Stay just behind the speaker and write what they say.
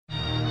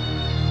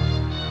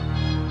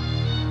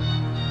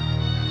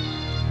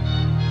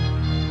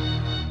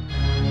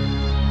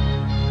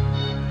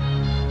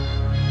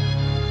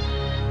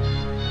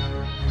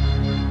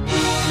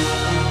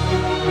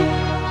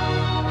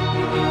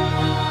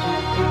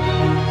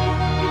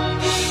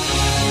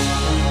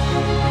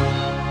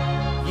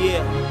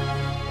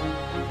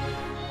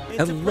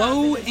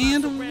Hello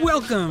and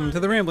welcome to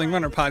the Rambling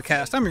Runner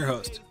Podcast. I'm your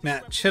host,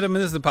 Matt Chittum, and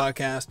this is the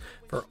podcast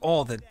for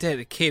all the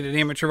dedicated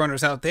amateur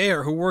runners out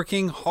there who are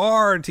working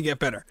hard to get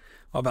better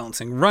while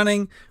balancing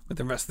running with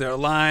the rest of their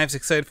lives.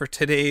 Excited for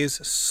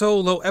today's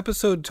solo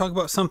episode to talk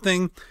about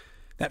something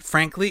that,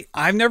 frankly,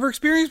 I've never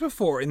experienced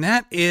before, and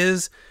that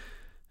is,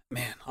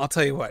 man, I'll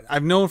tell you what,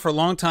 I've known for a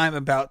long time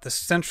about the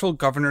central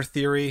governor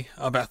theory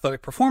of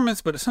athletic performance,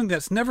 but it's something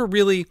that's never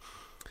really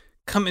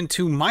come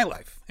into my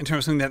life in terms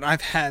of something that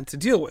I've had to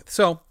deal with.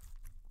 So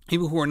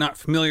people who are not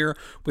familiar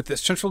with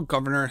this central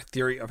governor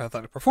theory of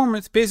athletic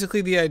performance,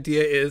 basically the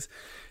idea is,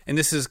 and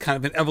this is kind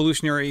of an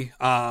evolutionary,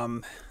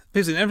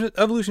 basically an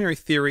evolutionary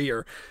theory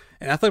or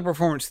an athletic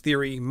performance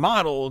theory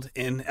modeled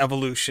in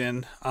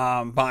evolution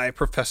by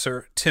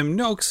Professor Tim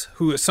Noakes,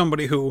 who is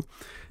somebody who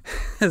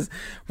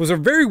was a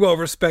very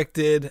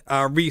well-respected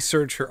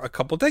researcher a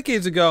couple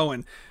decades ago,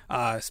 and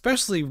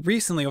especially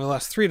recently over the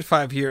last 3 to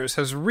 5 years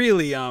has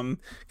really kind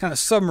of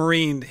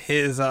submarined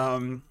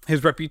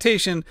his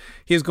reputation.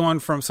 He has gone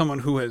from someone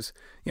who has,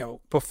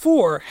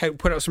 before had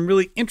put out some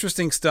really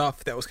interesting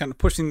stuff that was kind of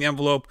pushing the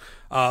envelope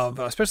of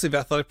especially of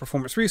athletic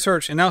performance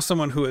research, and now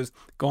someone who has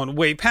gone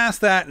way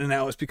past that and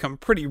now has become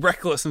pretty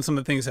reckless in some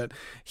of the things that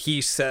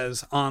he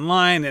says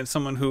online, and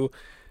someone who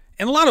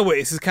in a lot of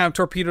ways has kind of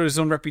torpedoed his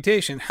own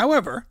reputation.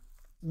 However,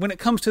 when it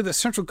comes to the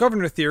central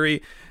governor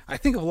theory, I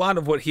think a lot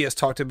of what he has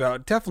talked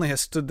about definitely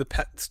has stood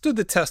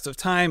the test of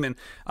time, and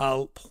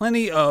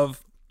plenty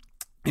of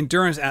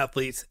endurance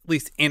athletes, at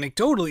least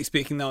anecdotally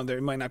speaking, though there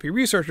might not be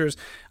researchers,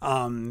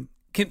 can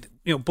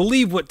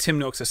believe what Tim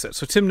Noakes has said.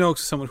 So Tim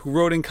Noakes is someone who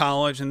rode in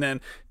college and then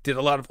did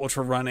a lot of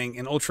ultra running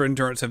and ultra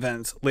endurance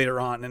events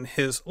later on in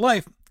his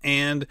life,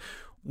 and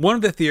one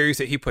of the theories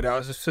that he put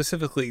out,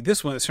 specifically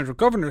this one, the central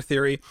governor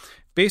theory,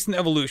 based in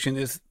evolution,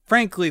 is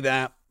frankly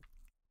that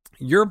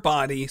your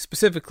body,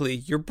 specifically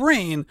your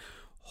brain,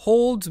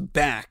 holds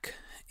back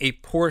a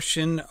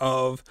portion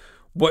of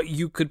what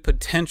you could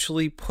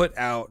potentially put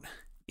out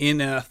in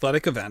an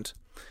athletic event,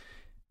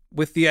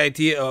 with the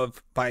idea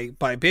of by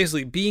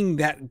basically being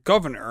that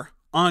governor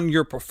on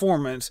your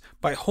performance,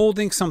 by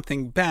holding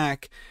something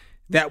back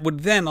that would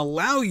then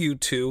allow you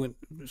to,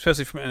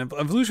 especially from an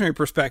evolutionary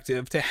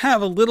perspective, to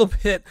have a little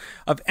bit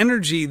of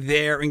energy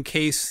there in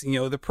case,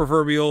 the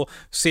proverbial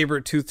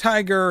saber-toothed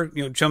tiger,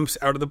 jumps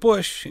out of the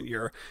bush, and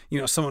you're,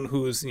 someone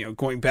who is,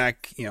 going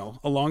back,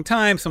 a long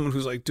time, someone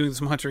who's like doing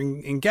some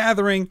hunting and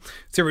gathering,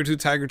 saber-toothed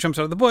tiger jumps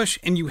out of the bush,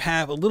 and you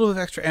have a little bit of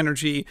extra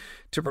energy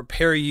to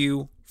prepare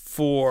you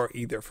for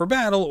either for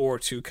battle or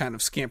to kind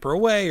of scamper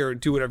away or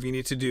do whatever you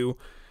need to do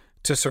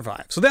to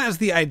survive. So that is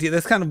the idea.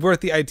 That's kind of where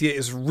the idea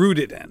is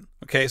rooted in.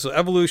 Okay, so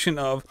evolution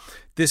of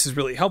this is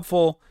really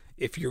helpful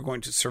if you're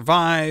going to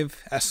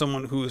survive as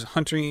someone who is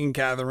hunting and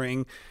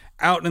gathering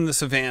out in the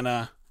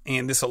savannah,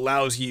 and this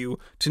allows you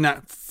to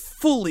not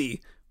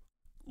fully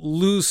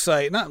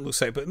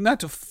not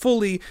to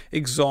fully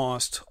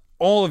exhaust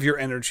all of your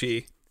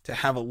energy, to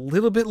have a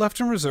little bit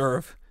left in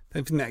reserve,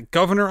 having that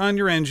governor on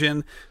your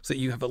engine so that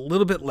you have a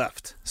little bit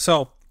left.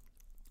 So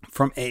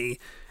from a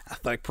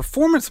athletic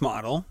performance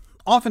model,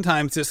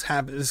 oftentimes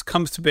this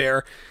comes to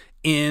bear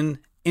in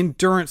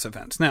endurance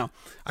events. Now,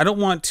 I don't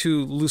want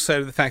to lose sight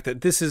of the fact that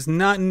this is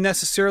not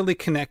necessarily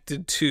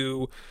connected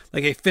to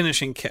like a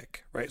finishing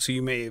kick, right? So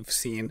you may have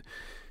seen,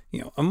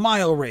 a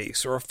mile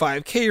race or a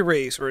 5K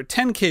race or a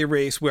 10K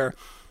race where,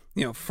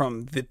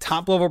 from the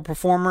top level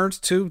performers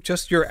to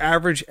just your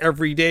average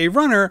everyday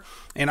runner.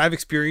 And I've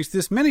experienced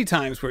this many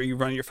times where you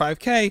run your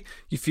 5K,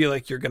 you feel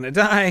like you're going to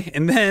die.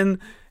 And then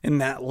in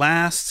that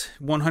last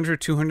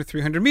 100, 200,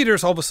 300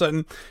 meters, all of a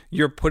sudden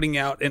you're putting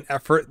out an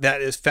effort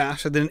that is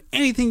faster than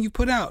anything you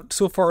put out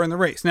so far in the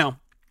race. Now,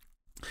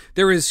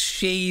 there is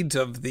shades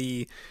of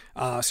the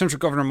central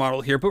governor model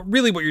here, but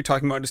really what you're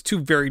talking about is two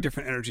very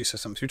different energy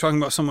systems. You're talking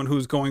about someone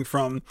who's going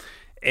from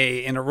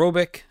a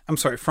aerobic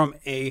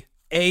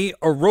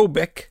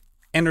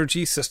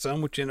energy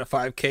system, which in a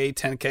 5K,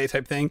 10K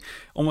type thing,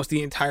 almost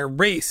the entire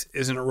race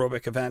is an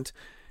aerobic event,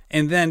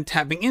 and then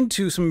tapping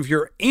into some of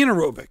your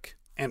anaerobic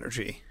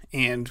energy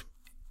and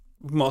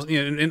most,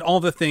 and all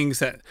the things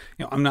that,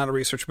 I'm not a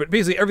researcher, but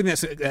basically everything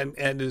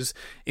that is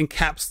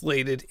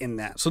encapsulated in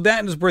that. So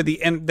that is where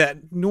that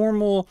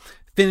normal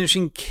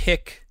finishing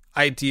kick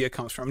idea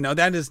comes from. Now,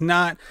 that is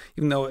not,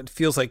 even though it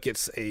feels like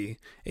it's a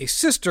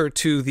sister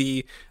to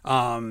the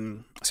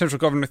central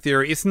governor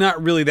theory, it's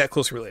not really that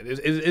closely related.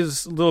 It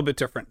is a little bit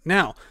different.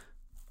 Now,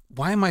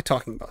 why am I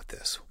talking about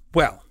this?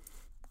 Well,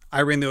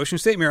 I ran the Ocean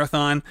State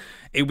Marathon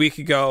a week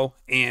ago,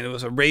 and it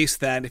was a race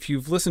that, if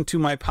you've listened to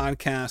my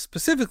podcast,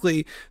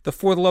 specifically the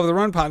For the Love of the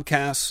Run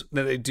podcast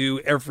that I do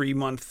every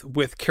month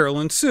with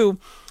Carolyn Sue,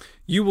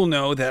 you will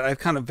know that I've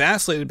kind of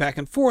vacillated back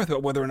and forth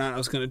about whether or not I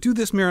was going to do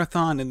this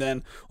marathon, and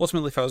then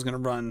ultimately if I was going to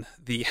run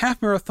the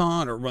half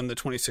marathon or run the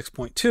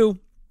 26.2.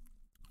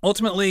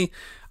 Ultimately,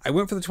 I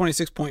went for the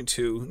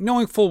 26.2,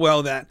 knowing full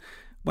well that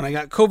when I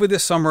got COVID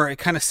this summer, it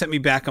kind of set me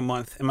back a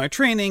month in my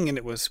training, and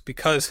it was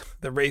because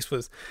the race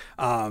was,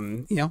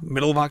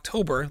 middle of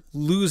October.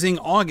 Losing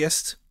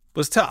August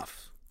was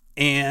tough,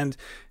 and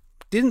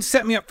didn't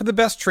set me up for the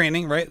best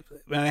training, right?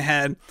 I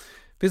had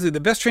basically the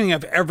best training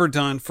I've ever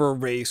done for a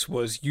race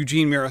was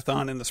Eugene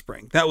Marathon in the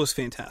spring. That was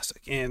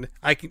fantastic. And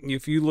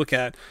if you look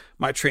at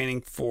my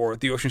training for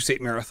the Ocean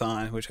State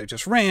Marathon, which I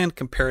just ran,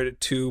 compared it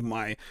to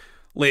my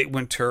late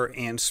winter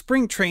and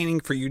spring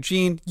training for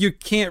Eugene, you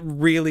can't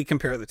really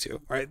compare the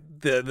two, right?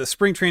 The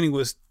spring training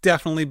was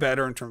definitely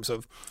better in terms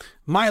of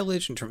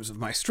mileage, in terms of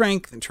my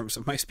strength, in terms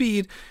of my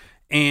speed,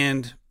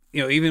 and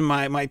even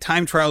my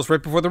time trials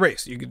right before the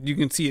race. You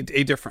can see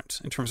a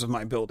difference in terms of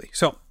my ability.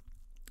 So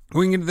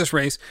going into this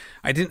race,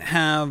 I didn't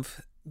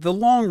have the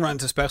long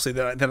runs, especially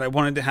that I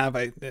wanted to have.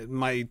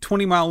 My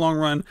 20-mile long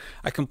run,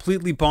 I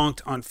completely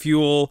bonked on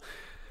fuel.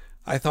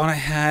 I thought I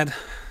had.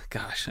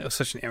 Gosh, I was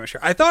such an amateur.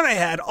 I thought I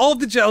had all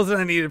the gels that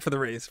I needed for the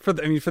race, for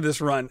this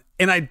run,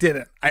 and I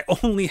didn't. I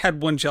only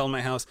had one gel in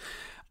my house.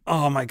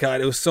 Oh my God,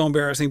 it was so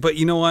embarrassing. But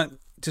you know what?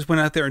 Just went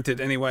out there and did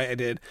it anyway. I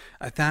did.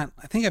 I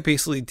think I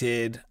basically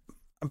did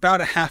about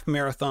a half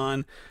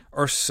marathon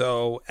or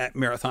so at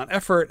Marathon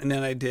Effort, and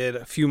then I did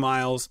a few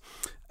miles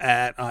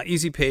at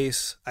Easy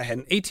Pace. I had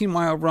an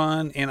 18-mile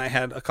run, and I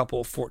had a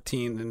couple of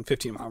 14 and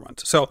 15-mile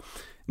runs. So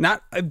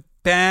not a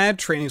bad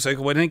training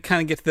cycle, but I didn't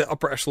kind of get to the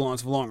upper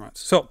echelons of long runs.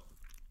 So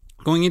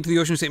going into the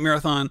Ocean State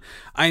Marathon,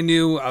 I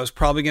knew I was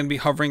probably going to be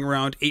hovering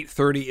around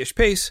 8:30-ish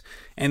pace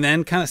and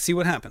then kind of see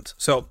what happens.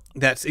 So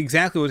that's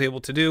exactly what I was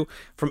able to do.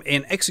 From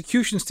an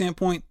execution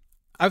standpoint,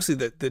 obviously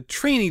the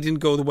training didn't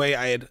go the way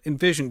I had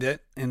envisioned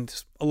it,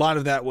 and a lot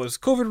of that was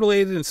COVID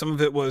related, and some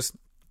of it was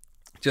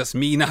just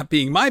me not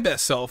being my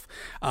best self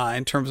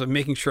in terms of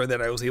making sure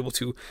that I was able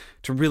to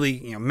really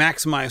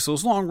maximize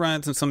those long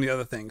runs and some of the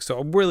other things. So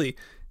I really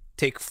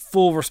take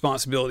full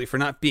responsibility for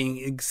not being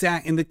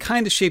exact in the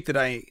kind of shape that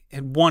I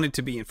had wanted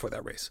to be in for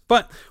that race.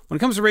 But when it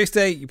comes to race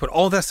day, you put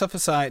all that stuff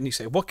aside and you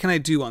say, what can I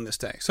do on this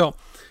day? So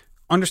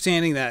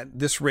understanding that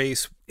this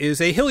race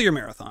is a hillier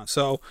marathon.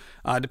 So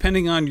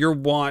depending on your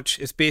watch,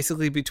 it's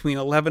basically between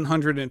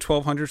 1,100 and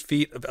 1,200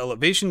 feet of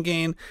elevation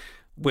gain,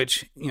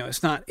 which,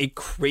 it's not a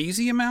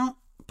crazy amount,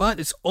 but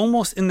it's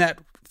almost in that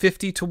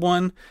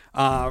 50-to-1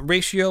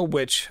 ratio,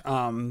 which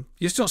you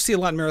just don't see a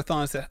lot of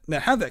marathons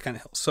that have that kind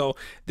of hill. So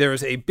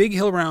there's a big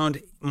hill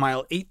around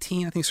mile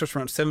 18. I think it starts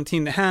around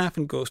 17.5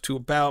 and goes to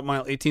about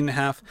mile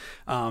 18.5.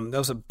 That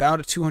was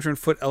about a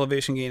 200-foot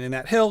elevation gain in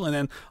that hill, and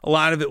then a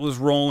lot of it was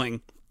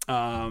rolling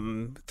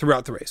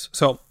throughout the race.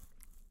 So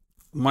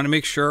I want to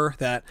make sure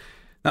that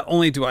not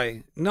only did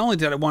I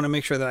want to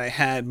make sure that I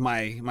had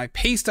my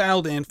pace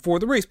dialed in for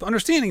the race, but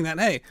understanding that,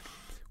 hey,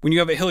 when you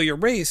have a hillier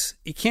race,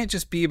 it can't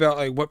just be about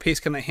like what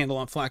pace can I handle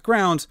on flat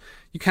grounds.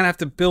 You kind of have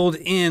to build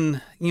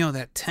in,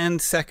 that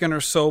 10-second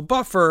or so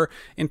buffer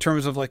in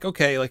terms of like,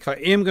 okay, like if I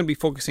am going to be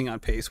focusing on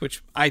pace,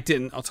 which I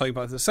didn't, I'll tell you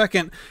about this in a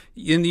second,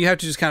 and you have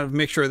to just kind of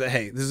make sure that,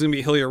 hey, this is going to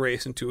be a hillier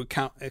race and to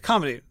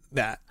accommodate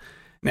that.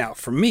 Now,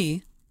 for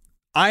me,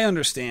 I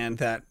understand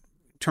that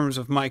in terms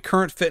of my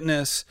current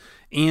fitness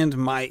and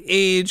my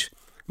age,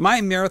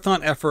 my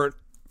marathon effort,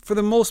 for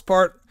the most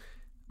part,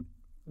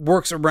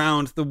 works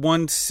around the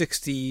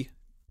 162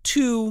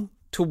 to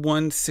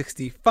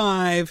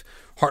 165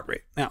 heart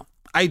rate. Now,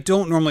 I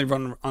don't normally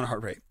run on a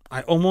heart rate.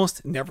 I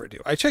almost never do.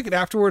 I check it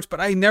afterwards, but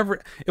it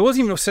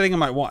wasn't even a setting on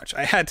my watch.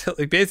 I had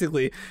to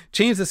basically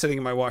change the setting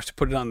of my watch to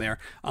put it on there.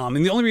 And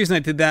the only reason I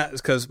did that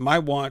is because my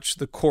watch,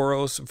 the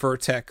Coros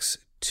Vertex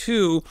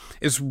 2,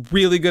 is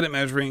really good at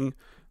measuring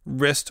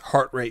wrist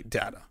heart rate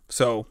data.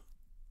 So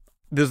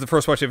this is the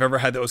first watch I've ever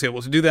had that was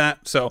able to do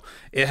that. So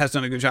it has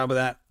done a good job of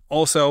that.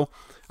 Also,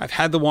 I've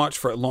had the watch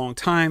for a long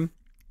time,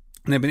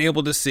 and I've been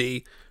able to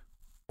see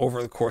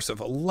over the course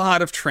of a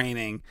lot of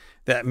training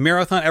that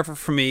marathon effort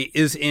for me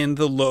is in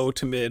the low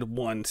to mid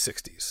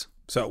 160s.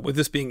 So with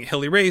this being a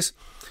hilly race,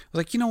 I was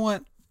like, you know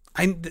what?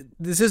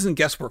 This isn't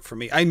guesswork for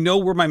me. I know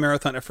where my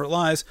marathon effort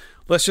lies.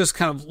 Let's just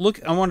kind of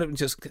look. I want to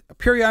just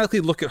periodically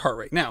look at heart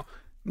rate. Now,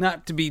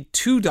 not to be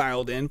too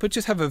dialed in, but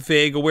just have a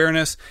vague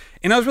awareness.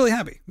 And I was really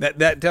happy that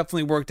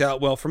definitely worked out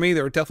well for me.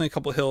 There were definitely a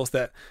couple of hills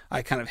that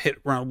I kind of hit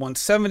around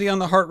 170 on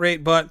the heart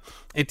rate, but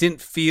it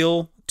didn't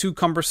feel too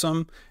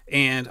cumbersome.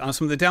 And on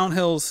some of the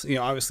downhills,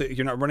 obviously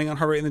you're not running on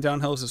heart rate in the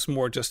downhills. It's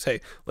more just,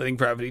 hey, letting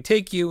gravity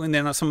take you. And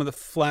then on some of the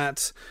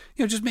flats,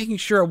 just making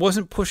sure I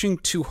wasn't pushing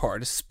too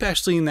hard,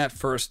 especially in that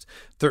first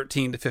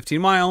 13 to 15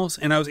 miles.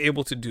 And I was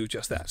able to do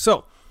just that.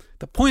 So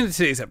the point of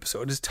today's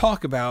episode is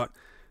talk about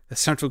the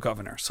Central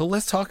Governor. So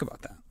let's talk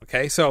about that.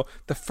 Okay. So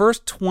the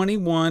first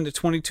 21 to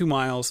 22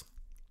 miles,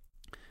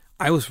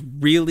 I was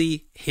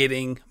really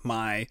hitting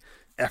my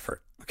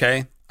effort.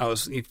 Okay.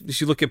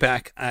 If you look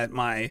back at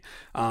my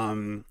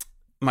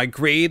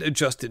grade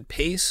adjusted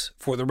pace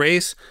for the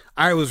race,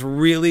 I was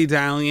really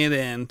dialing it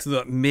in to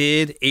the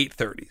mid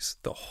 830s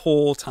the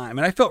whole time.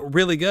 And I felt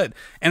really good.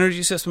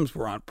 Energy systems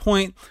were on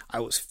point. I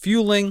was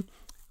fueling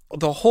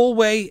the whole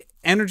way.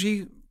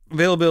 Energy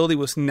availability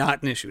was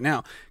not an issue.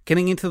 Now,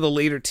 getting into the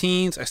later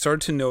teens, I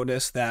started to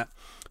notice that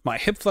my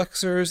hip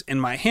flexors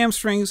and my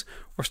hamstrings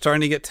were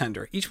starting to get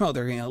tender. Each mile,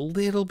 they're getting a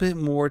little bit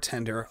more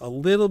tender, a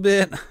little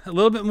bit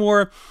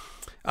more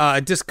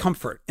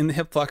discomfort in the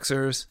hip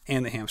flexors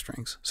and the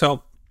hamstrings.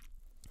 So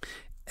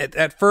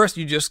at first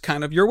you just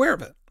kind of, you're aware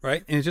of it,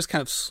 right? And it's just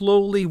kind of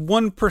slowly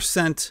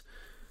 1%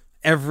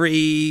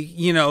 every,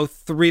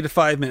 3 to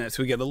 5 minutes.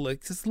 We get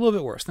just a little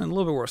bit worse, then a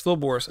little bit worse, a little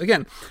bit worse.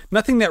 Again,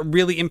 nothing that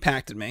really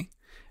impacted me.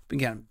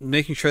 Again,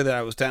 making sure that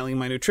I was dialing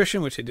my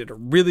nutrition, which I did a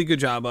really good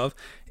job of,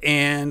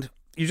 and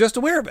you're just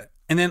aware of it.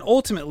 And then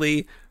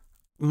ultimately,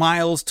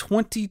 miles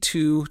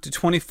 22 to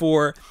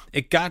 24,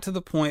 it got to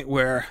the point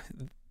where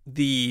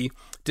the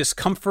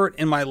discomfort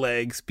in my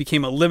legs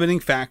became a limiting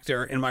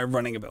factor in my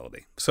running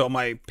ability. So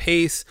my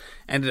pace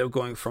ended up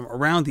going from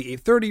around the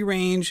 8:30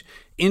 range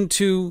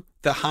into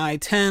the high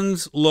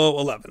 10s, low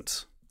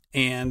 11s.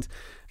 And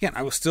again,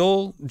 I was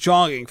still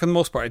jogging for the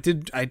most part.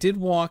 I did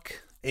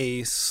walk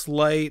a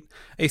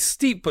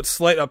steep but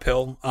slight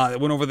uphill that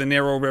went over the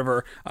narrow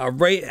river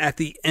right at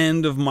the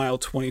end of mile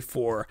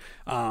 24.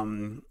 But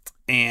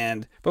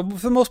for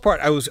the most part,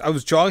 I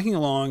was jogging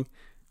along,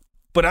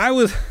 but I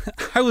was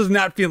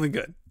not feeling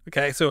good.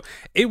 Okay, so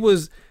it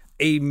was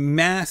it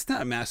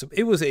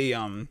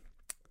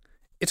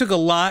took a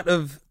lot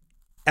of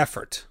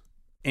effort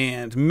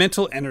and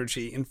mental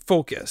energy and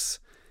focus,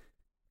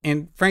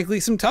 and frankly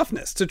some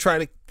toughness to try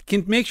to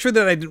make sure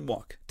that I didn't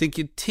walk, to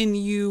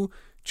continue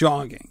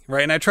jogging,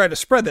 right? And I tried to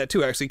spread that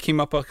too. I actually came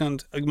up on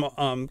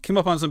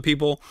some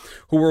people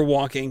who were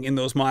walking in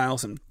those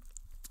miles and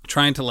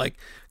trying to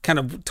kind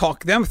of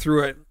talk them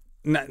through it.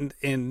 Not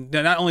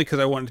only because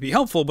I wanted to be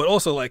helpful, but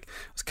also I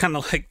was kind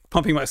of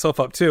pumping myself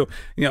up too.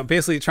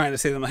 Basically trying to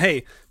say to them,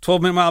 hey,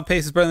 12-minute mile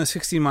pace is better than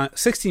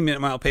 16-minute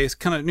mile pace.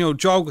 Kind of,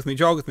 jog with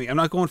me. I'm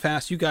not going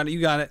fast. You got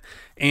it.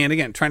 And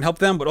again, trying to help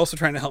them, but also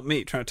trying to help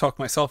me, trying to talk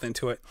myself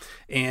into it.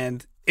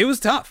 And it was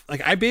tough.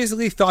 I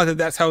basically thought that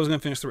that's how I was going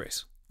to finish the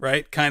race,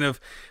 right? Kind of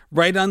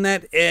right on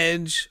that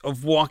edge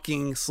of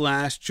walking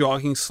 /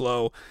 jogging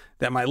slow.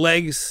 That my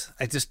legs,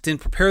 I just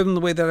didn't prepare them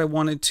the way that I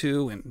wanted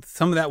to, and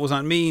some of that was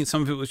on me, and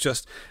some of it was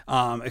just,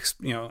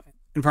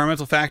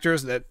 environmental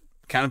factors that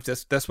kind of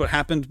that's what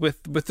happened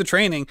with the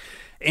training,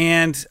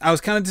 and I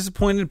was kind of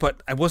disappointed,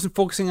 but I wasn't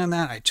focusing on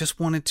that. I just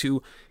wanted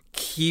to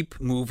keep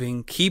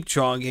moving, keep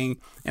jogging,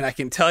 and I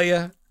can tell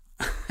you,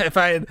 if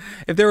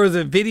there was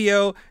a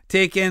video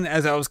taken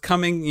as I was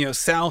coming,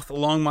 south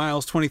along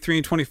miles 23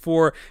 and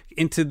 24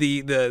 into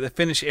the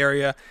finish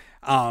area.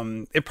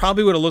 It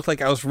probably would have looked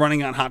like I was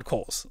running on hot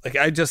coals.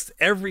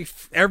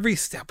 Every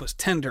step was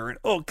tender and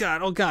oh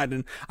God.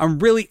 And I'm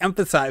really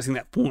emphasizing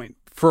that point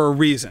for a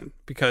reason,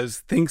 because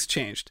things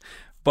changed,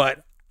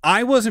 but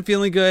I wasn't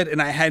feeling good and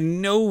I had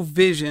no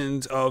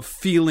visions of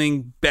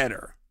feeling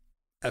better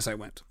as I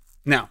went.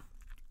 Now,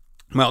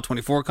 mile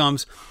 24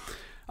 comes,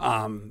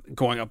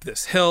 going up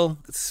this hill.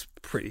 It's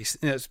pretty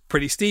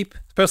steep,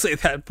 especially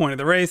at that point of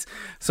the race.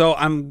 So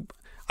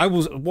I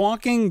was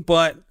walking,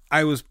 but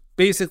I was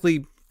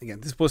basically,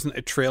 again, this wasn't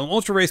a trail and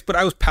ultra race, but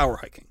I was power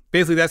hiking.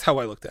 Basically, that's how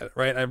I looked at it,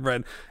 right? I've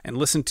read and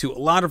listened to a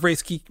lot of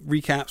race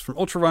recaps from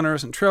ultra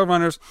runners and trail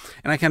runners,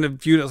 and I kind of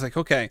viewed it as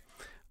okay,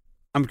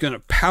 I'm going to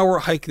power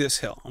hike this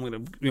hill. I'm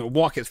going to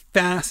walk as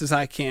fast as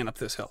I can up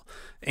this hill.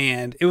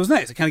 And it was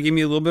nice. It kind of gave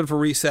me a little bit of a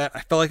reset.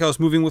 I felt like I was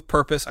moving with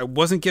purpose. I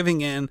wasn't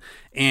giving in,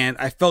 and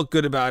I felt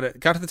good about it.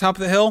 Got to the top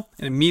of the hill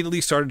and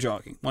immediately started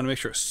jogging. Want to make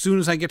sure as soon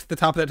as I get to the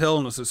top of that hill,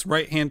 and it was this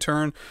right-hand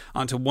turn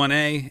onto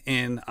 1A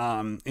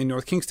in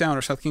North Kingstown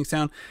or South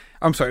Kingstown.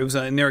 I'm sorry, it was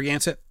in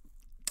Narragansett.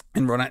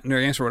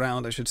 Narragansett, Rhode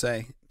Island, I should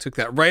say. Took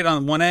that right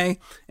on 1A,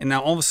 and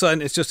now all of a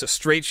sudden it's just a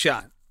straight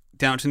shot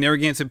down to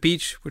Narragansett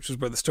Beach, which was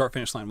where the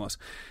start-finish line was.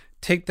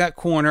 Take that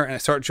corner, and I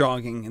start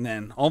jogging, and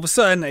then all of a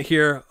sudden, I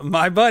hear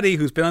my buddy,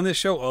 who's been on this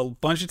show a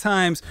bunch of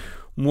times,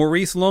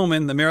 Maurice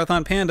Lohman, the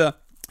Marathon Panda.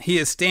 He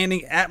is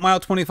standing at mile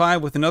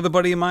 25 with another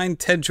buddy of mine,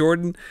 Ted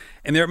Jordan,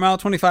 and they're at mile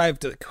 25,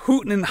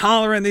 hooting and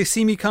hollering. They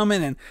see me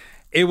coming, and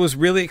it was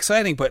really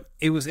exciting, but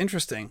it was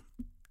interesting.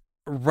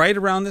 Right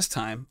around this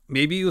time,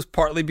 maybe it was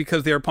partly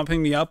because they were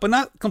pumping me up, but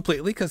not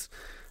completely, because,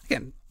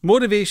 again,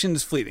 motivation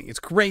is fleeting. It's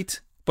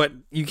great, but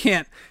you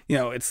can't,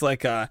 it's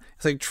like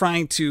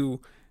trying to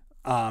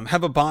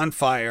have a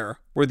bonfire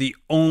where the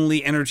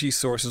only energy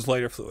source is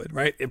lighter fluid,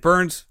 right? It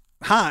burns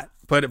hot,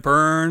 but it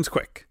burns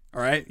quick.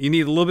 All right. You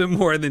need a little bit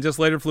more than just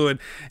lighter fluid.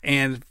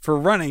 And for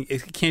running,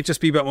 it can't just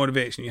be about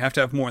motivation. You have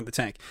to have more in the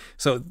tank.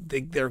 So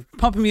they're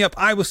pumping me up.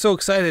 I was so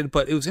excited,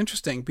 but it was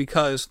interesting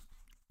because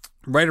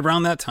right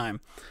around that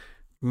time,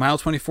 mile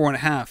 24 and a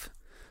half,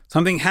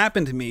 something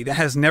happened to me that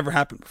has never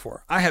happened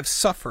before. I have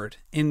suffered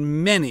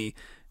in many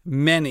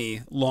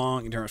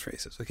long endurance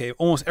races. Okay.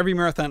 Almost every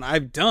marathon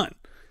I've done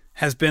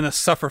has been a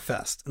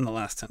sufferfest in the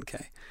last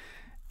 10K.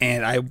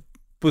 And I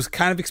was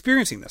kind of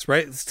experiencing this,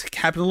 right? This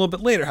happened a little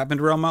bit later,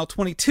 happened around mile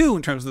 22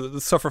 in terms of the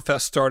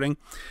sufferfest starting.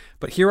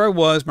 But here I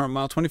was,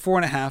 mile 24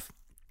 and a half.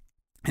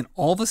 And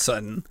all of a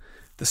sudden,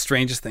 the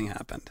strangest thing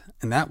happened.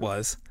 And that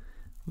was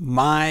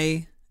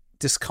my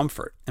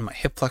discomfort in my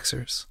hip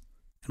flexors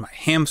and my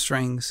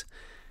hamstrings,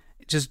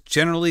 just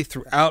generally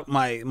throughout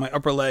my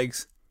upper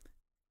legs.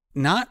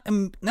 Not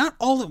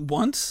all at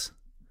once,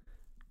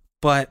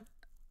 but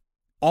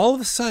all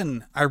of a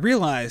sudden I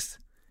realized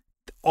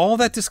all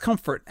that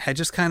discomfort had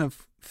just kind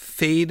of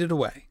faded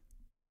away.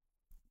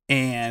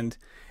 And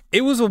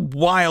It was a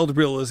wild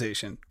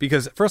realization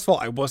because, first of all,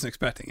 I wasn't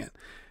expecting it.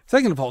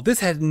 Second of all,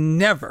 this had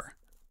never,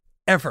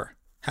 ever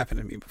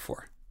happened to me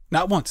before.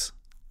 Not once.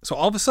 So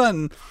all of a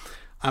sudden,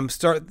 I'm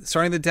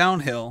starting the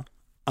downhill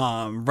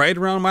right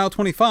around mile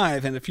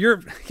 25. And if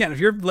your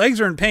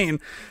legs are in pain,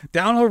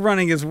 downhill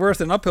running is worse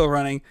than uphill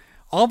running.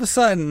 All of a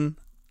sudden,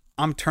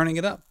 I'm turning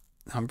it up.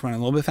 I'm running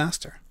a little bit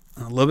faster,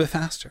 and a little bit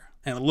faster,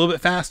 and a little bit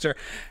faster.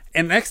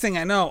 And next thing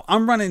I know,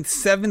 I'm running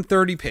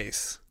 7:30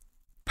 pace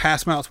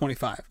past mile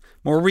 25.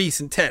 Maurice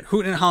and Ted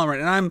hooting and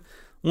hollering, and I'm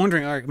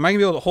wondering, like, am I gonna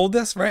be able to hold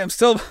this? Right? I'm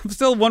still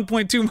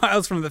 1.2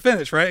 miles from the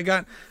finish. Right?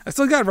 I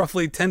still got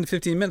roughly 10 to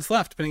 15 minutes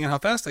left, depending on how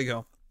fast I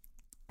go.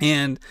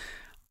 And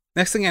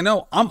next thing I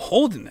know, I'm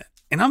holding it,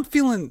 and I'm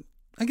feeling,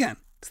 again,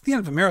 it's the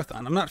end of a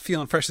marathon. I'm not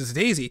feeling fresh as a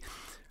daisy,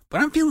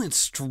 but I'm feeling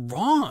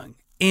strong,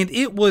 and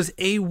it was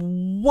a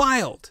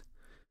wild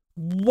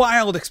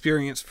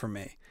experience for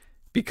me.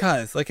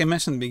 Because, like I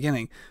mentioned in the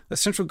beginning, the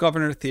central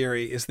governor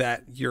theory is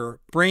that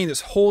your brain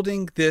is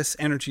holding this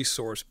energy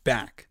source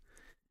back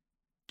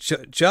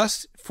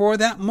just for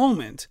that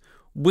moment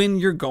when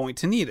you're going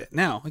to need it.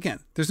 Now,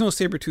 again, there's no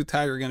saber-toothed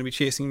tiger going to be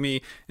chasing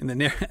me in the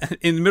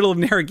middle of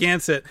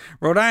Narragansett,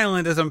 Rhode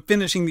Island, as I'm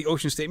finishing the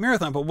Ocean State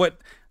Marathon. But what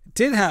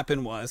did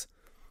happen was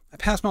I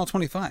passed mile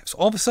 25. So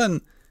all of a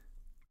sudden,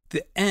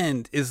 the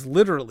end is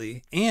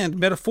literally and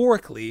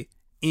metaphorically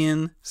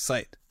in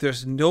sight.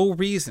 There's no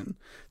reason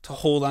to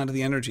hold on to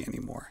the energy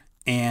anymore.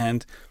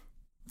 And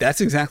that's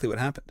exactly what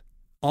happened.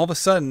 All of a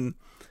sudden,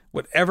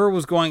 whatever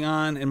was going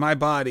on in my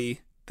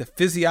body, the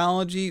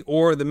physiology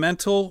or the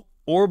mental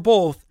or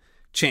both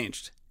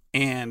changed.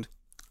 And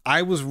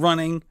I was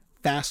running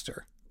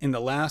faster in the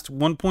last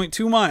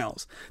 1.2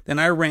 miles than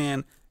I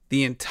ran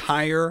the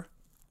entire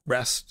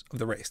rest of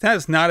the race. That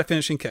is not a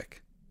finishing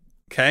kick.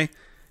 Okay?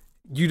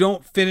 You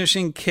don't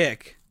finishing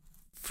kick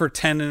for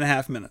 10 and a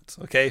half minutes.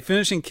 Okay.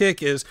 Finishing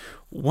kick is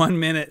 1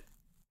 minute,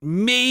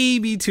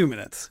 maybe 2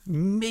 minutes,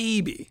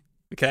 maybe.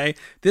 Okay.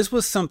 This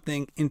was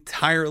something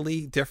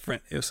entirely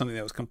different. It was something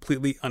that was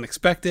completely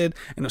unexpected.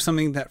 And it was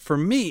something that for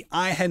me,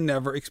 I had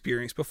never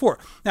experienced before.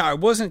 Now, I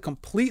wasn't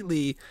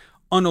completely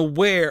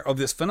unaware of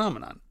this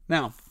phenomenon.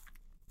 Now,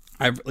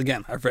 I've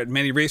read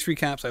many race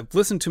recaps. I've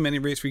listened to many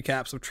race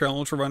recaps of trail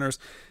ultra runners.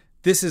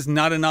 This is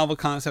not a novel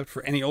concept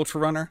for any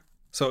ultra runner.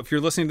 So if you're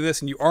listening to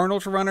this and you are an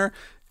ultra runner,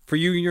 for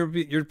you,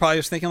 you're probably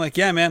just thinking like,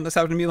 yeah, man, this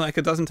happened to me like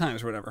a dozen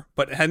times or whatever.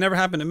 But it had never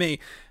happened to me.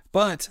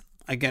 But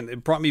again,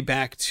 it brought me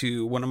back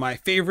to one of my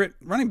favorite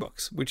running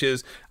books, which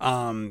is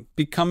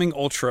Becoming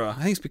Ultra.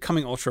 I think it's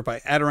Becoming Ultra by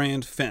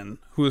Adirond Finn,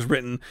 who has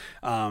written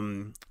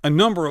a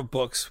number of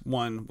books.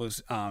 One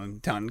was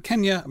down in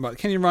Kenya about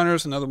Kenyan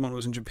runners. Another one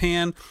was in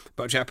Japan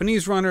about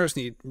Japanese runners.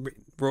 And he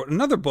wrote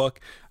another book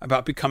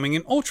about becoming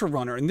an ultra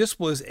runner. And this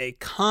was a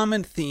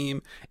common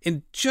theme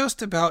in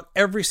just about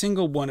every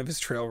single one of his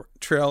trail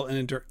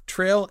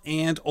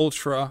and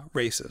ultra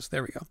races.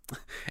 There we go.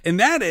 And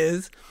that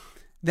is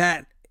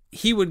that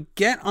he would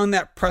get on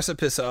that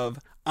precipice of,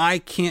 I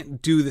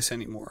can't do this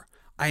anymore.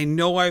 I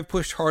know I've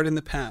pushed hard in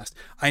the past.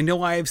 I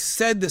know I have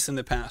said this in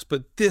the past,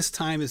 but this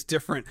time is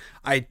different.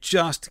 I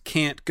just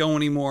can't go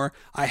anymore.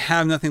 I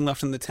have nothing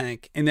left in the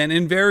tank. And then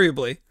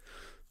invariably,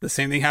 the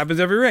same thing happens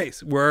every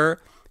race, where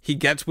he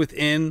gets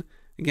within,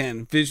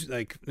 again,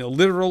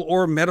 literal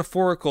or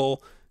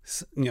metaphorical,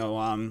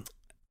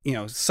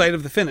 sight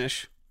of the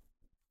finish,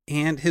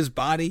 and his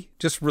body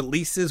just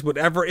releases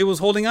whatever it was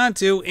holding on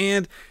to,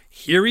 and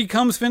here he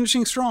comes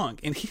finishing strong.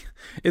 And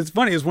it's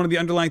funny, it's one of the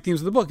underlying themes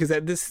of the book is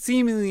that this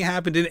seemingly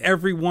happened in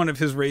every one of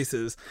his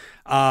races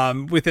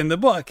within the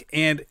book,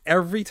 and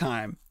every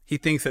time he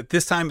thinks that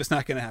this time it's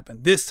not going to happen.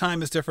 This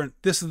time is different.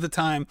 This is the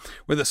time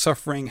where the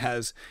suffering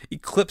has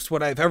eclipsed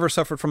what I've ever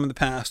suffered from in the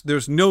past.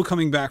 There's no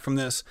coming back from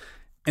this.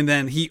 And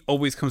then he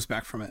always comes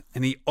back from it,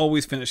 and he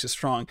always finishes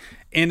strong.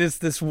 And it's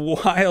this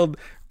wild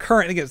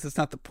current. Again, that's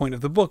not the point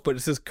of the book, but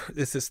it's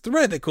this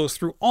thread that goes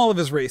through all of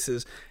his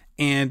races,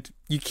 and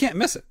you can't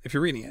miss it if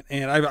you're reading it.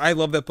 And I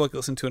love that book. I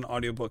listened to an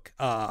audiobook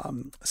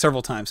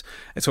several times.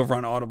 It's over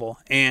on Audible.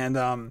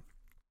 And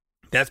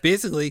that's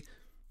basically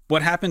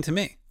what happened to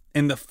me.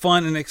 And the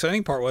fun and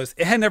exciting part was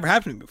it had never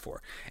happened to me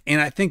before. And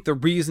I think the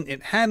reason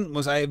it hadn't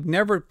was I have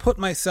never put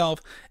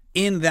myself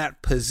in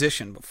that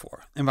position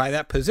before. And by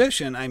that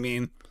position, I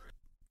mean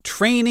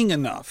training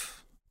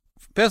enough,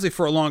 especially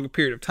for a longer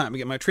period of time.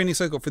 Again, my training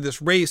cycle for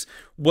this race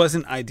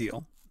wasn't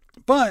ideal,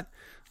 but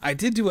I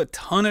did do a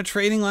ton of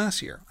training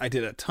last year. I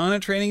did a ton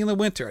of training in the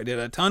winter. I did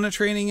a ton of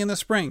training in the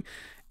spring.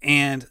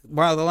 And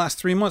while the last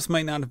 3 months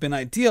might not have been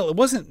ideal, it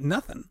wasn't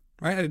nothing,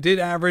 right? I did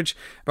average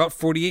about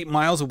 48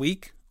 miles a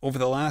week over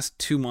the last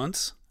 2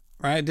 months.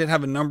 Right? I did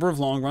have a number of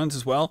long runs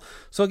as well.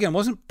 So again, it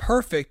wasn't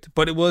perfect,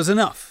 but it was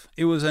enough.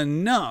 It was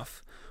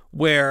enough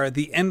where at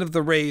the end of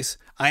the race,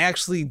 I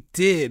actually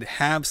did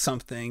have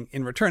something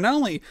in return. Not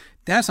only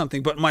did I have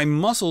something, but my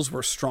muscles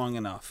were strong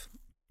enough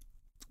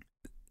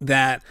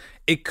that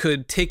it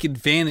could take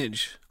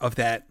advantage of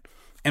that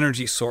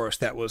energy source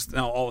that was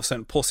now all of a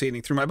sudden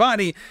pulsating through my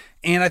body.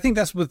 And I think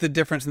that's what the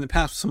difference in the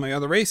past with some of my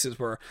other races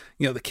were,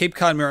 the Cape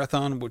Cod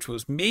Marathon, which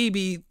was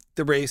maybe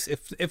the race.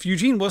 If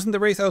Eugene wasn't the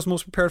race I was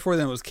most prepared for,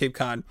 then it was Cape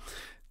Cod.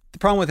 The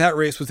problem with that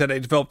race was that I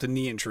developed a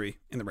knee injury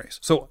in the race.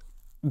 So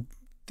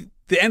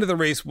the end of the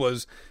race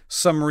was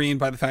submarined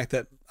by the fact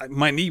that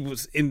my knee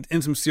was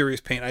in some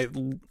serious pain.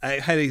 I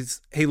had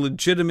a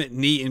legitimate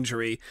knee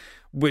injury,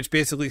 which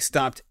basically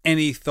stopped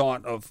any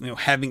thought of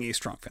having a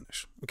strong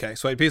finish. Okay,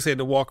 so I basically had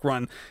to walk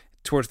run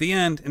towards the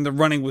end, and the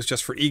running was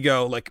just for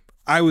ego. Like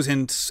I was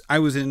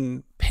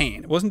in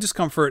pain. It wasn't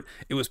discomfort,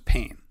 it was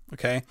pain.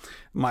 Okay,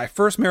 my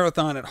first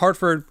marathon at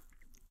Hartford,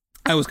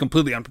 I was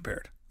completely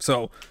unprepared.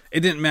 So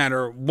it didn't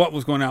matter what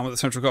was going on with the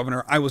Central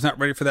Governor. I was not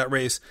ready for that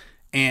race,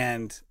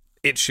 and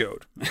it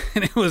showed.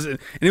 And it was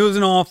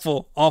an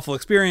awful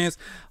experience.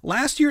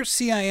 Last year at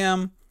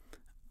CIM,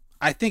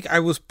 I think I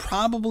was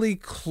probably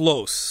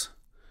close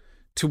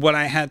to what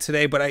I had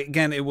today, but I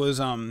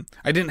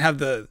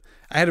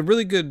had a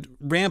really good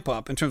ramp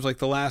up in terms of like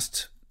the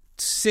last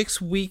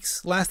 8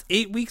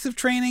 weeks of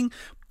training,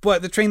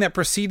 but the training that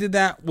preceded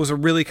that was a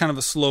really kind of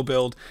a slow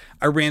build.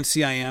 I ran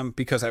CIM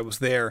because I was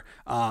there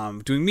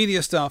doing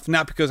media stuff,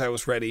 not because I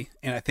was ready,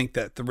 and I think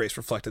that the race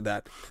reflected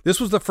that. This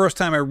was the first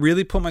time I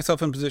really put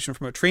myself in position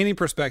from a training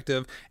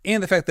perspective,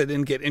 and the fact that I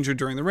didn't get injured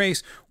during the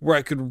race, where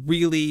I could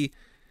really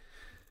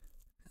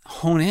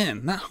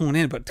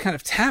but kind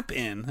of tap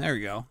in, there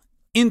we go,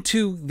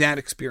 into that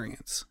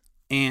experience.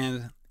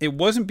 And it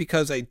wasn't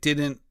because I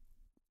didn't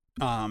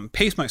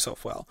pace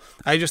myself well.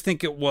 I just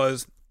think it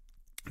was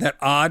that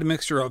odd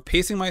mixture of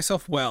pacing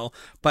myself well,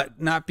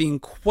 but not being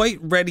quite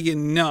ready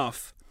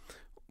enough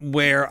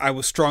where I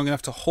was strong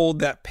enough to hold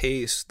that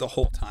pace the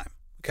whole time.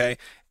 Okay.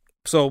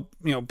 So,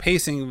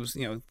 pacing was,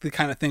 the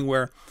kind of thing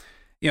where,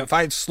 if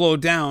I had slowed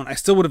down, I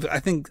still would have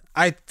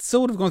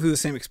gone through the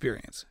same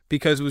experience,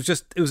 because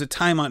it was a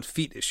time on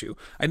feet issue.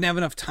 I didn't have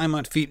enough time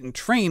on feet in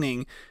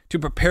training to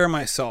prepare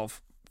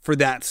myself for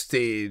that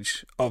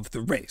stage of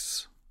the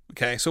race.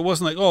 Okay. So it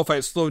wasn't like, if I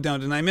had slowed down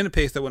to 9-minute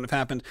pace, that wouldn't have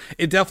happened.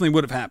 It definitely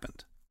would have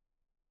happened.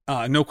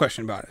 No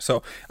question about it.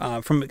 So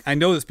I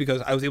know this because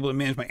I was able to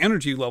manage my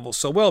energy levels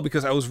so well,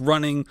 because I was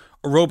running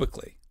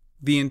aerobically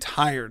the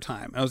entire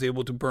time. I was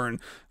able to burn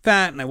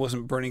fat, and I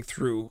wasn't burning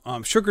through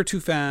sugar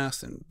too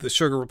fast, and the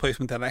sugar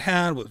replacement that I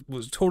had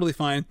was totally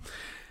fine.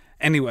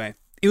 Anyway,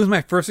 it was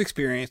my first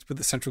experience with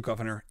the Central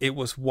Governor. It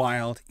was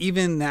wild.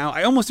 Even now,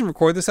 I almost didn't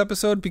record this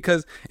episode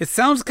because it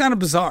sounds kind of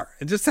bizarre.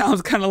 It just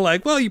sounds kind of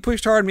like, well, you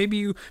pushed hard. Maybe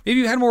you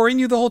had more in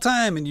you the whole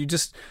time, and you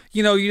just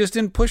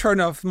didn't push hard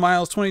enough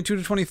miles 22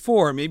 to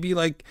 24. Maybe you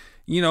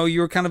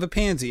were kind of a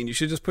pansy, and you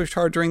should just pushed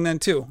hard during then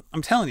too.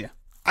 I'm telling you,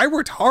 I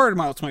worked hard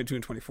miles 22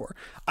 and 24.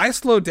 I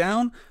slowed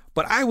down,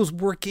 but I was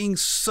working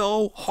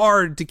so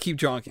hard to keep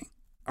jogging.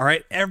 All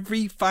right.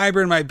 Every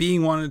fiber in my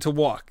being wanted to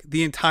walk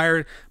the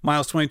entire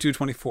miles 22,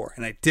 24.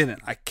 And I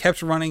didn't. I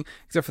kept running,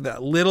 except for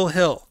that little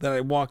hill that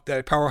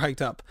I power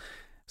hiked up.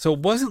 So it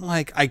wasn't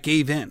like I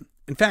gave in.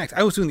 In fact,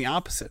 I was doing the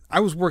opposite. I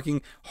was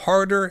working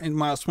harder in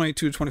miles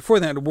 22 to 24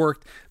 than I had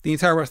worked the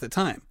entire rest of the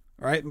time.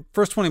 All right.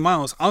 First 20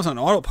 miles, I was on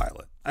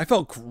autopilot. I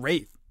felt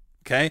great.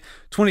 Okay.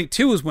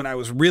 22 is when I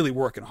was really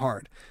working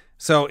hard.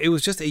 So it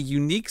was just a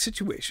unique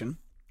situation.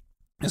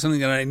 It's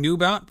something that I knew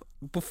about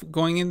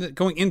going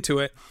into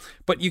it,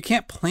 but you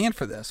can't plan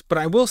for this. But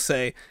I will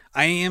say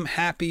I am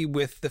happy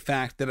with the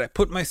fact that I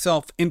put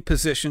myself in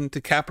position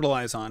to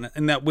capitalize on it,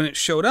 and that when it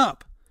showed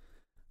up,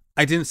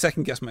 I didn't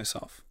second guess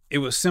myself. It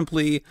was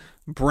simply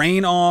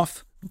brain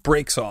off,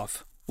 brakes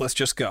off. Let's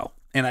just go.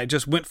 And I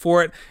just went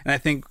for it. And I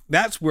think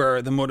that's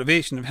where the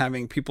motivation of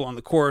having people on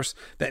the course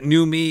that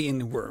knew me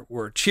and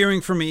were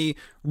cheering for me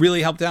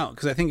really helped out.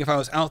 Because I think if I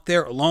was out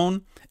there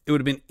alone, it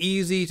would have been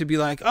easy to be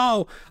like,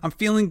 oh, I'm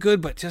feeling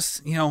good, but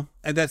just, it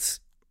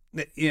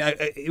would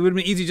have been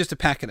easy just to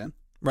pack it in,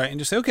 right? And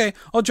just say, okay,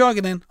 I'll jog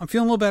it in. I'm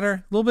feeling a little better,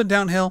 a little bit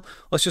downhill.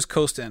 Let's just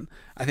coast in.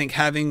 I think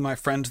having my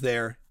friends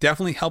there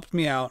definitely helped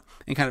me out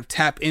and kind of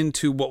tap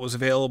into what was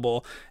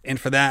available. And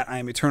for that, I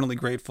am eternally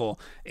grateful.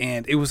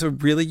 And it was a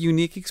really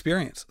unique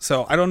experience.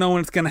 So I don't know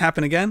when it's going to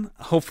happen again.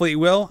 Hopefully it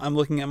will. I'm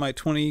looking at my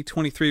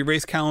 2023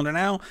 race calendar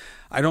now.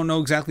 I don't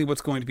know exactly what's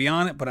going to be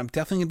on it, but I'm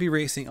definitely going to be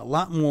racing a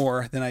lot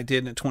more than I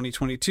did in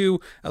 2022.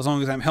 As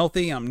long as I'm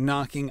healthy, I'm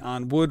knocking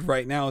on wood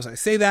right now as I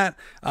say that.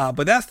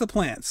 But that's the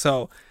plan.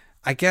 So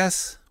I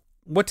guess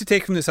what to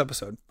take from this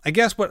episode?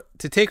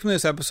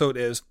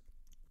 Is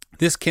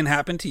this can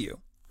happen to you.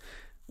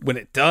 When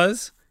it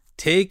does,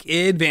 take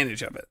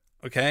advantage of it.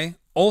 Okay.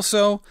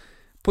 Also,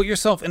 put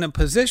yourself in a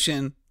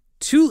position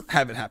to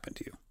have it happen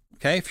to you.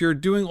 Okay. If you're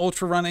doing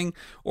ultra running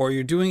or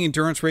you're doing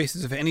endurance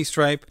races of any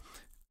stripe,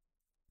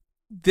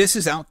 this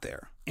is out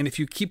there. And if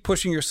you keep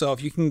pushing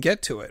yourself, you can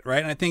get to it,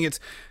 right? And I think it's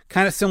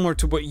kind of similar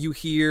to what you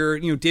hear,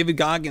 David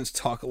Goggins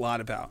talk a lot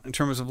about in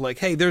terms of like,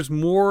 hey, there is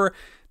more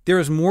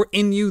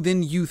in you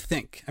than you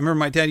think. I remember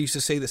my dad used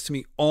to say this to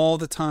me all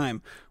the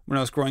time when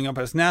I was growing up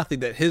as an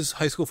athlete, that his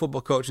high school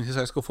football coach and his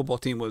high school football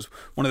team was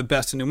one of the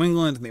best in New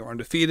England, and they were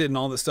undefeated and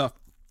all this stuff.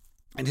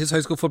 And his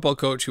high school football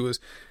coach, who was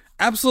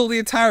absolutely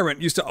a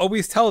tyrant, used to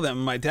always tell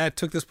them, my dad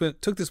took this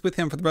with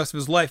him for the rest of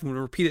his life and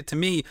would repeat it to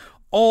me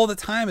all the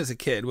time as a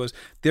kid, was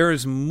there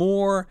is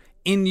more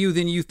in you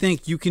than you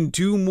think. You can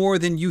do more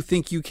than you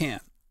think you can.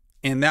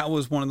 And that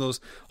was one of those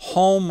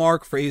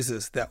hallmark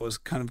phrases that was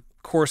kind of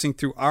coursing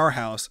through our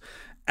house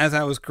as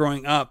I was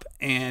growing up.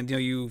 And,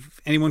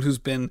 anyone who's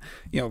been,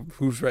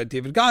 who's read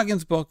David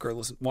Goggins' book or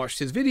watched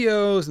his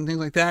videos and things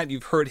like that,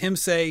 you've heard him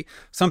say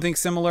something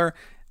similar.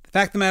 The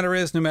fact of the matter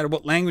is, no matter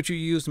what language you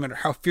use, no matter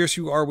how fierce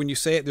you are when you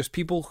say it, there's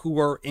people who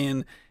are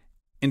in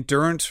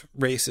endurance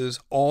races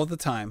all the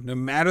time, no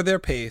matter their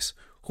pace,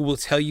 who will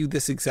tell you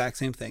this exact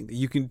same thing, that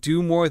you can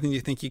do more than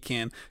you think you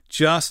can.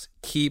 Just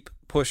keep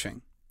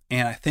pushing.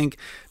 And I think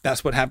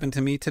that's what happened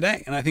to me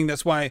today. And I think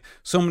that's why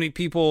so many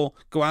people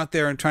go out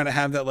there and try to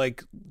have that,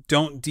 like,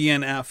 don't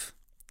DNF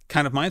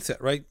kind of mindset,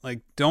 right?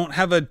 Like, don't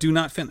have a do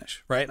not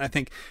finish, right? And I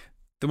think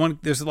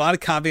there's a lot of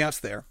caveats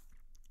there.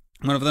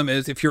 One of them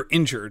is, if you're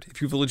injured,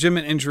 if you have a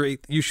legitimate injury,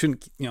 you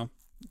shouldn't,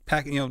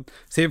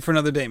 save it for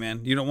another day,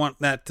 man. You don't want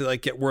that to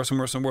get worse and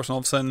worse and worse. And all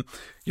of a sudden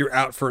you're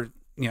out for,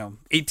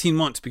 18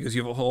 months because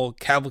you have a whole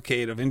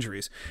cavalcade of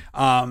injuries.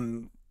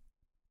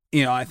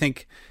 I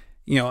think,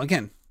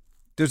 again,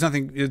 there's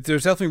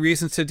definitely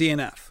reasons to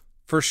DNF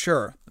for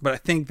sure. But I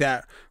think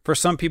that for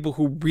some people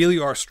who really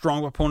are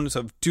strong proponents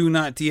of do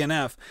not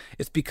DNF,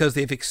 it's because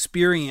they've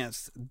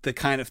experienced the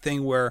kind of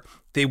thing where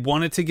they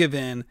wanted to give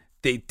in,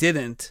 they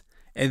didn't,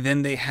 and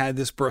then they had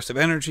this burst of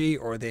energy,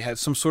 or they had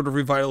some sort of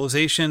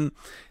revitalization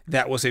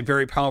that was a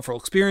very powerful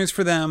experience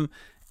for them.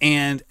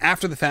 And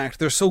after the fact,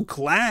 they're so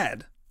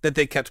glad that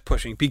they kept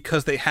pushing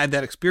because they had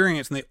that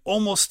experience and they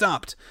almost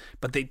stopped,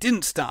 but they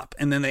didn't stop.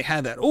 And then they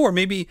had that. Or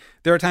maybe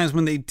there are times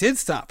when they did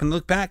stop and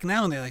look back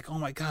now and they're like, oh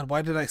my God,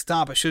 why did I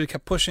stop? I should have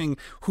kept pushing.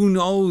 Who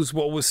knows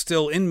what was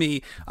still in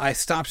me? I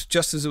stopped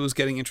just as it was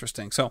getting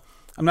interesting. So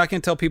I'm not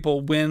going to tell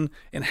people when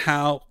and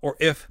how or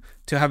if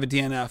to have a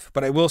DNF,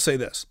 but I will say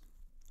this.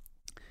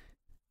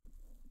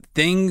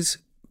 Things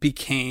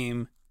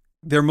became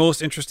their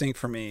most interesting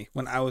for me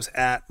when I was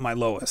at my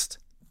lowest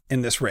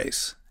in this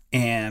race.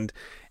 And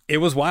it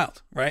was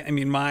wild, right? I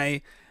mean,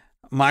 my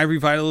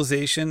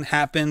revitalization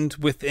happened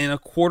within a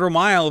quarter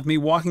mile of me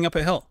walking up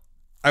a hill.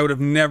 I would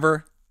have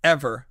never,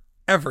 ever,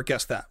 ever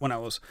guessed that when I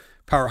was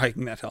power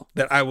hiking that hill,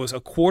 that I was a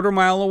quarter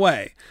mile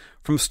away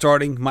from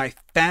starting my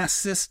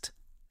fastest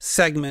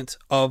segment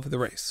of the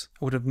race.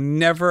 I would have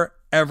never,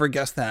 ever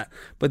guessed that.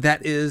 But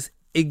that is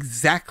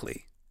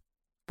exactly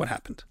what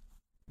happened.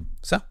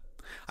 So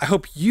I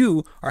hope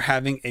you are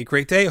having a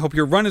great day. I hope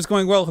your run is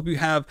going well. I hope you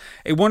have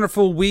a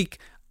wonderful week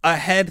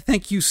ahead.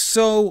 Thank you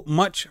so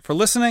much for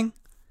listening,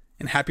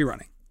 and happy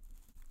running.